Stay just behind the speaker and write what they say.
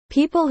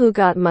People who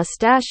got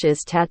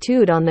mustaches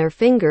tattooed on their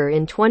finger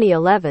in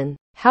 2011.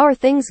 How are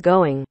things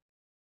going?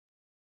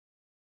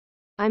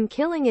 I'm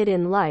killing it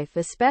in life,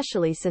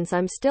 especially since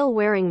I'm still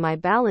wearing my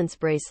balance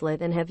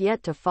bracelet and have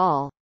yet to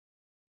fall.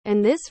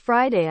 And this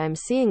Friday I'm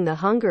seeing the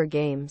Hunger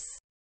Games.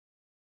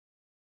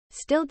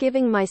 Still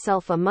giving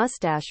myself a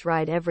mustache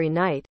ride every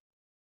night.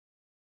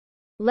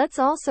 Let's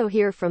also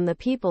hear from the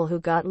people who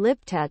got lip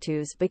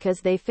tattoos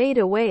because they fade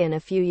away in a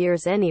few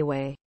years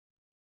anyway.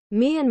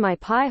 Me and my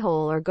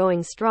piehole are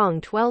going strong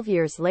 12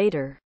 years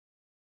later.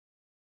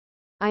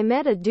 I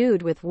met a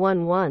dude with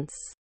one once.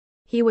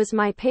 He was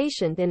my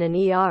patient in an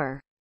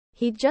ER.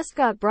 He just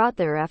got brought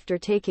there after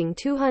taking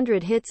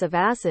 200 hits of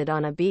acid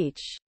on a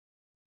beach.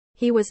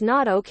 He was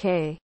not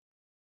okay.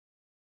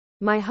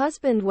 My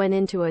husband went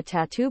into a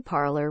tattoo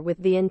parlor with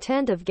the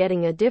intent of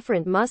getting a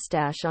different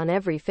mustache on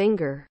every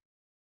finger.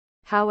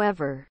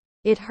 However,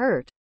 it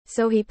hurt,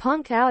 so he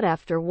punked out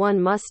after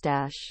one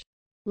mustache.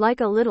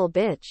 Like a little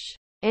bitch.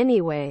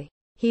 Anyway,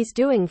 he's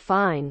doing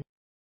fine.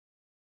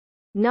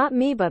 Not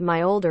me but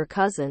my older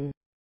cousin.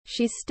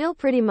 She's still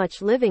pretty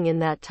much living in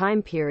that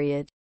time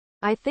period.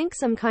 I think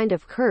some kind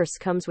of curse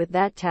comes with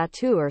that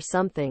tattoo or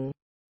something.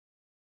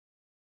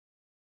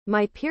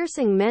 My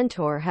piercing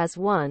mentor has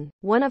one.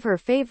 One of her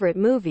favorite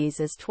movies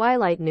is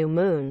Twilight New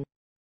Moon.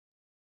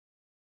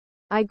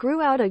 I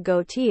grew out a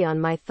goatee on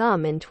my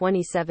thumb in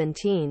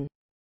 2017.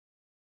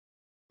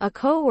 A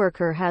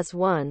coworker has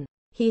one.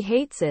 He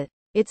hates it.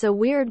 It's a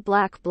weird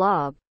black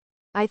blob.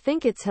 I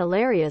think it's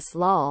hilarious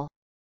lol.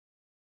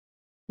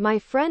 My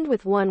friend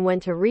with one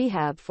went to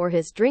rehab for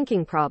his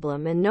drinking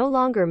problem and no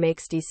longer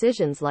makes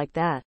decisions like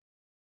that.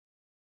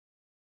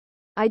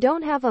 I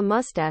don't have a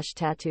mustache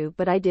tattoo,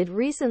 but I did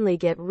recently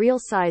get real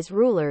size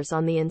rulers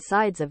on the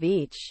insides of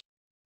each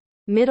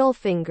middle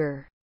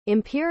finger.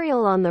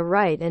 Imperial on the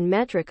right and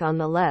metric on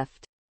the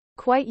left.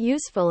 Quite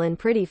useful and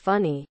pretty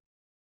funny.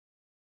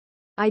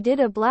 I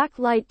did a black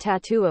light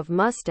tattoo of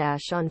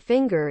mustache on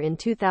finger in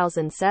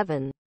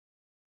 2007.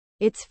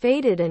 It's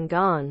faded and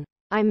gone.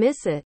 I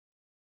miss it.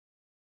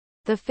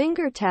 The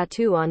finger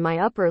tattoo on my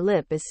upper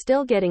lip is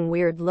still getting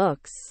weird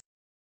looks.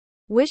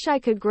 Wish I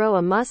could grow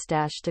a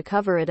mustache to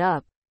cover it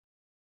up.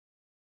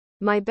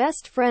 My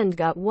best friend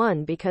got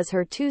one because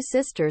her two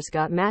sisters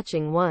got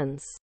matching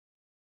ones.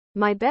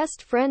 My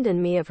best friend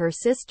and me of her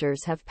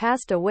sisters have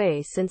passed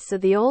away since, so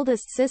the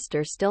oldest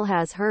sister still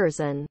has hers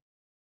and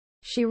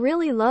she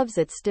really loves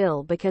it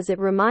still because it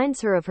reminds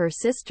her of her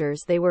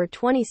sisters. They were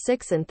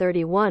 26 and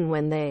 31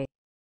 when they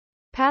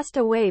passed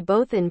away,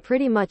 both in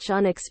pretty much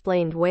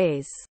unexplained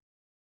ways.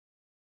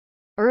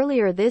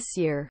 Earlier this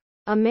year,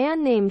 a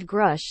man named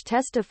Grush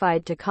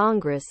testified to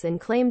Congress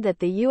and claimed that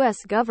the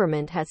U.S.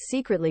 government has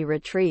secretly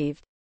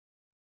retrieved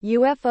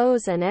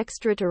UFOs and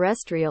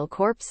extraterrestrial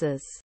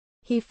corpses.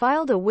 He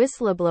filed a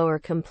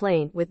whistleblower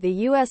complaint with the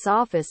U.S.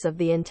 Office of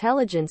the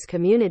Intelligence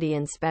Community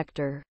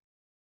Inspector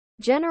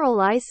General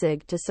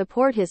ISIG to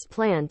support his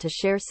plan to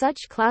share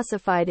such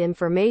classified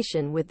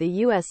information with the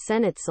U.S.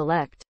 Senate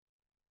Select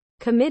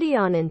Committee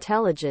on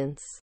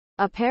Intelligence.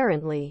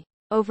 Apparently,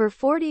 over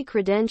 40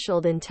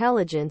 credentialed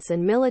intelligence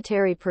and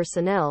military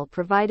personnel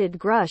provided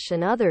Grush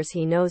and others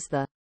he knows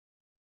the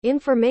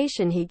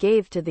information he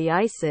gave to the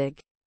ISIG.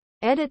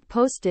 Edit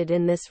posted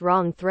in this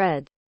wrong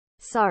thread.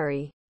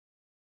 Sorry.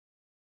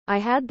 I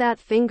had that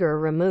finger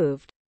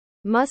removed.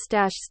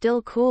 Mustache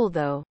still cool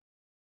though.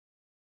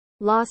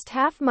 Lost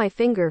half my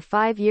finger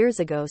 5 years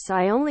ago, so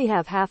I only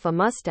have half a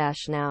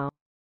mustache now.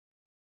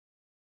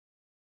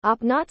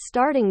 Not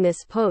starting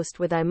this post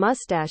with "I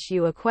mustache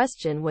you a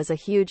question" was a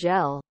huge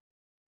L.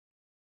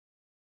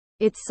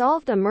 It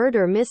solved a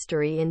murder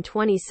mystery in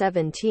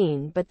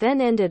 2017 but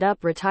then ended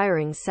up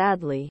retiring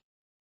sadly.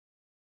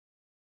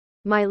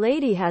 My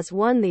lady has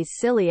one these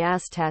silly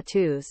ass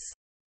tattoos.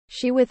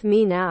 She with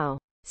me now.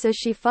 So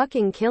she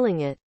fucking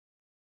killing it.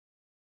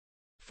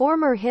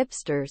 Former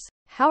hipsters,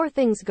 how are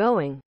things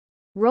going?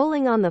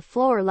 Rolling on the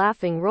floor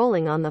laughing,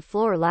 rolling on the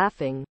floor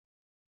laughing.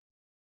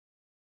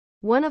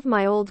 One of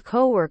my old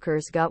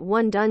coworkers got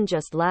one done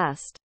just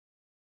last.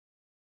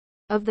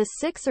 Of the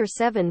 6 or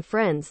 7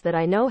 friends that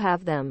I know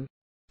have them,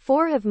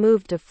 4 have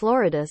moved to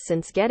Florida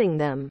since getting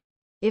them.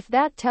 If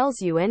that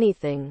tells you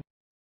anything.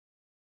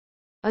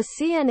 A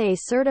CNA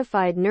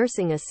certified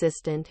nursing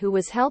assistant who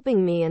was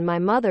helping me and my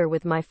mother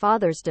with my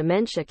father's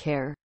dementia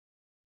care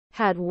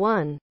had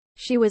one.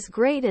 She was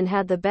great and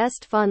had the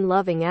best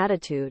fun-loving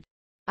attitude.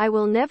 I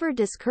will never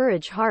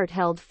discourage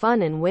heart-held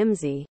fun and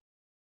whimsy.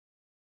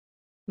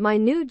 My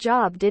new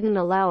job didn't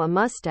allow a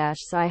mustache,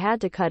 so I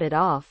had to cut it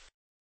off.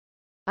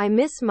 I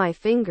miss my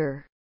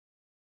finger.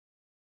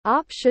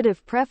 Should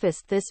have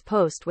prefaced this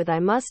post with "I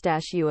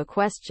mustache you a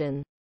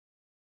question."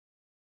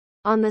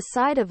 On the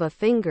side of a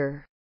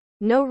finger.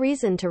 No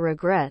reason to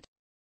regret.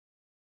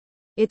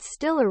 It's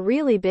still a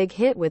really big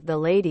hit with the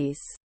ladies.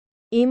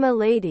 Ema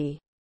lady.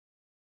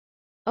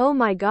 Oh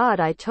my god,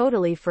 I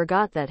totally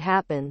forgot that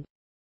happened.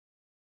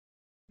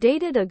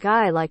 Dated a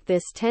guy like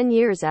this 10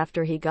 years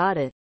after he got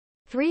it.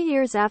 3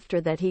 years after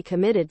that he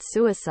committed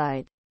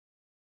suicide.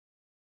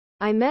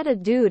 I met a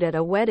dude at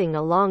a wedding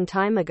a long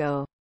time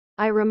ago.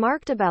 I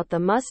remarked about the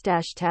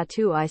mustache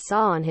tattoo I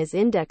saw on his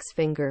index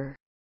finger.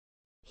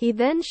 He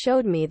then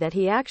showed me that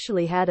he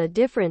actually had a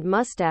different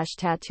mustache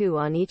tattoo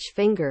on each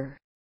finger.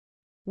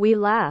 We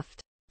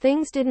laughed.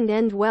 Things didn't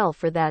end well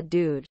for that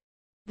dude.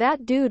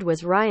 That dude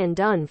was Ryan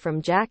Dunn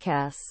from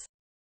Jackass.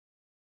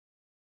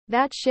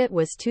 That shit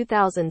was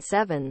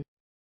 2007.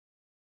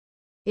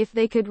 If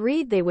they could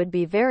read, they would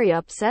be very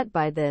upset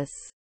by this.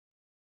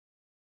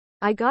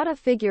 I gotta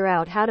figure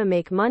out how to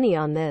make money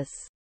on this.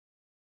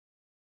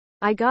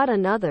 I got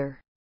another.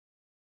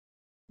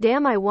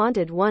 Damn, I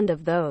wanted one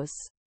of those.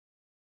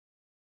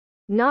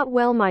 Not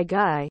well, my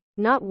guy,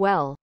 not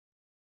well.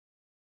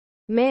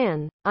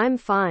 Man, I'm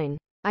fine.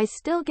 I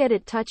still get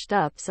it touched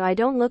up so I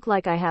don't look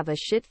like I have a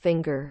shit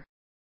finger.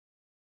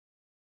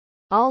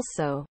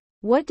 Also,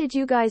 what did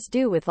you guys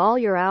do with all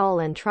your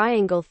owl and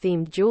triangle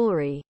themed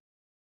jewelry?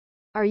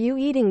 Are you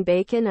eating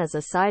bacon as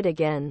a side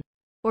again?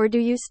 Or do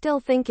you still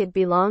think it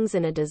belongs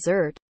in a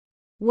dessert?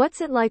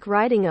 What's it like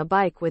riding a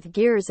bike with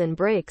gears and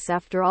brakes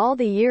after all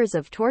the years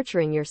of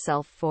torturing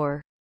yourself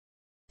for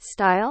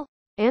style?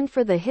 And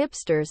for the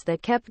hipsters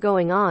that kept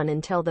going on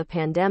until the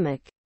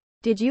pandemic,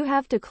 did you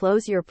have to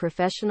close your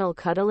professional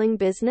cuddling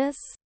business?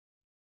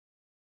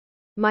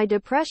 My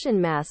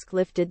depression mask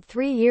lifted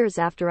 3 years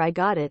after I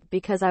got it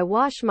because I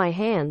wash my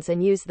hands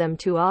and use them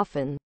too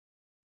often.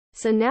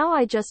 So now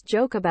I just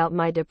joke about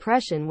my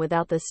depression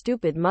without the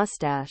stupid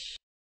mustache.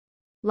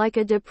 Like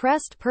a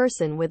depressed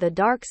person with a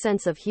dark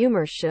sense of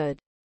humor should.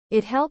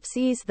 It helps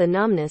ease the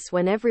numbness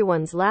when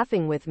everyone's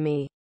laughing with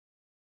me.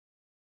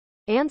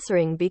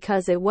 Answering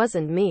because it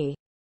wasn't me,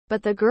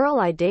 but the girl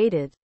I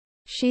dated.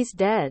 She's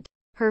dead.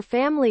 Her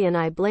family and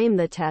I blame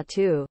the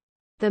tattoo.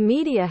 The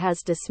media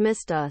has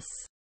dismissed us.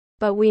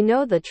 But we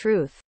know the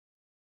truth.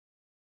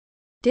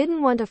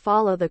 Didn't want to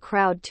follow the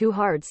crowd too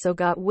hard, so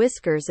got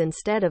whiskers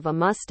instead of a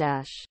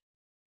mustache.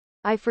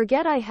 I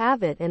forget I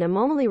have it and am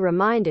only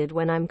reminded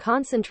when I'm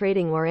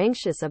concentrating or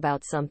anxious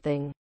about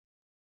something.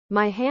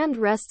 My hand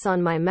rests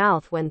on my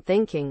mouth when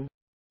thinking.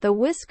 The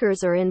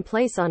whiskers are in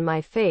place on my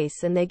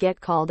face and they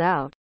get called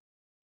out.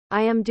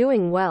 I am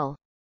doing well.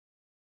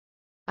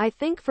 I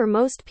think for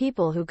most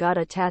people who got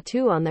a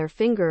tattoo on their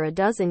finger a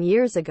dozen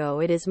years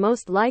ago, it is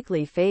most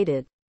likely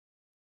faded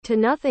to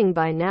nothing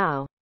by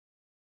now.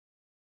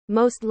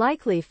 Most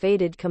likely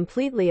faded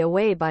completely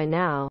away by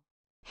now.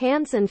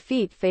 Hands and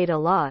feet fade a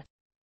lot.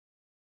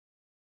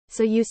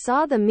 So you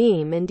saw the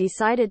meme and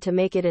decided to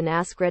make it an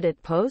Askreddit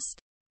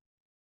post?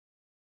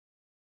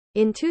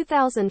 In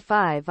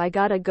 2005 I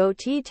got a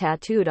goatee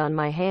tattooed on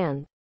my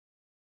hand.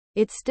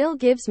 It still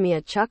gives me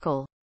a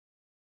chuckle.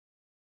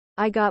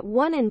 I got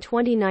one in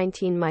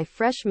 2019, my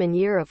freshman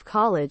year of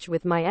college,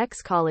 with my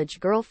ex-college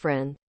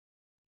girlfriend.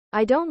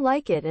 I don't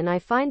like it and I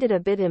find it a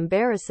bit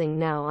embarrassing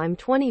now. I'm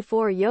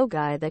 24, yo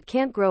guy that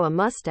can't grow a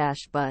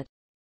mustache, but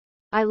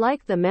I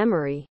like the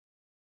memory.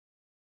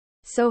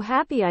 So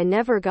happy I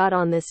never got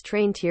on this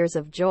train, tears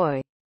of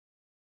joy.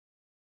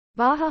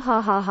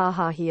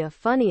 Bahahahahaha,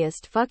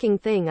 funniest fucking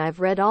thing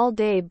I've read all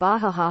day,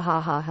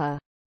 bahahahaha.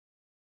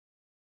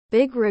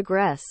 Big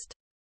regressed.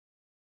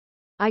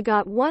 I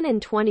got one in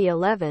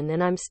 2011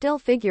 and I'm still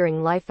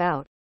figuring life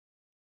out.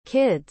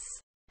 Kids,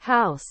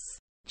 house,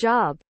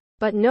 job,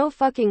 but no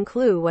fucking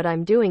clue what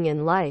I'm doing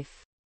in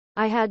life.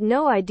 I had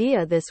no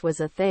idea this was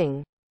a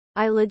thing.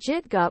 I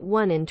legit got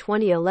one in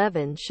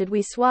 2011. Should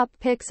we swap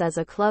pics as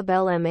a club,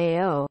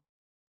 LMAO?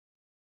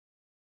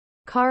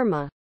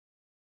 Karma.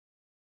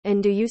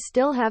 And do you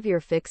still have your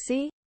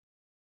fixie?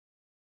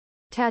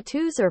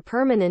 Tattoos are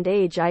permanent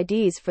age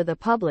IDs for the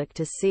public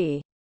to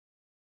see.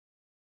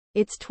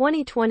 It's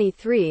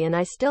 2023 and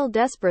I still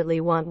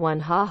desperately want one,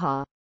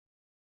 haha.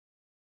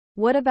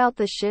 What about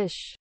the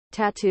shish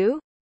tattoo?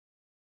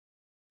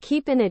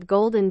 Keepin' it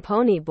golden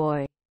pony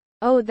boy.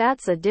 Oh,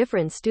 that's a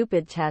different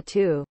stupid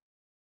tattoo.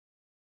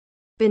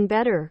 Been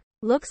better.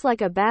 Looks like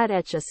a bad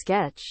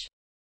etch-a-sketch.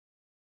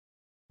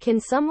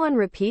 Can someone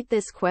repeat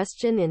this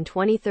question in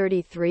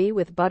 2033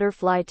 with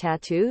butterfly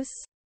tattoos?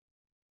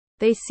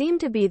 They seem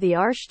to be the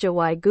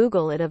Arshjawai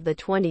Google it of the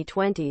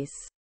 2020s.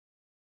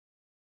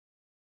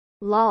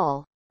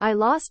 Lol. I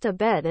lost a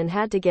bet and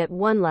had to get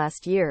one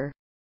last year.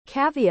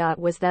 Caveat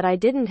was that I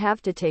didn't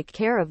have to take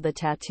care of the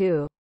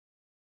tattoo.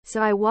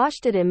 So I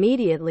washed it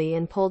immediately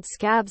and pulled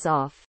scabs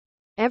off.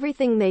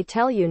 Everything they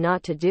tell you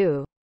not to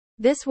do.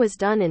 This was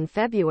done in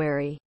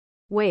February.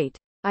 Wait,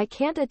 I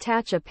can't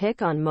attach a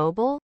pic on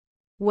mobile?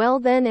 Well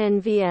then,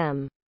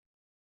 NVM.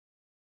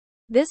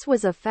 This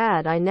was a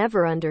fad I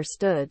never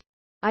understood.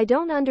 I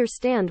don't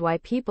understand why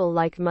people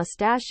like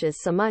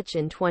mustaches so much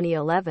in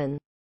 2011.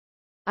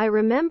 I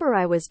remember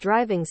I was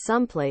driving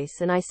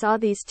someplace and I saw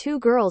these two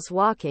girls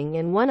walking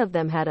and one of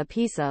them had a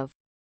piece of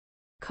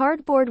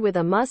cardboard with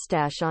a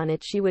mustache on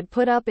it she would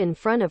put up in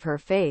front of her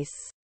face.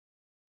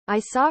 I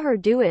saw her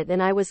do it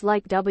and I was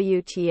like,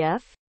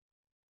 WTF?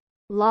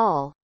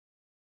 Lol.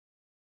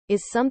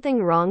 Is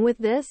something wrong with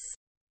this?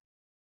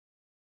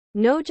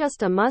 No,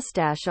 just a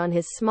mustache on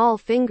his small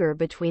finger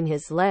between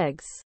his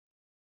legs.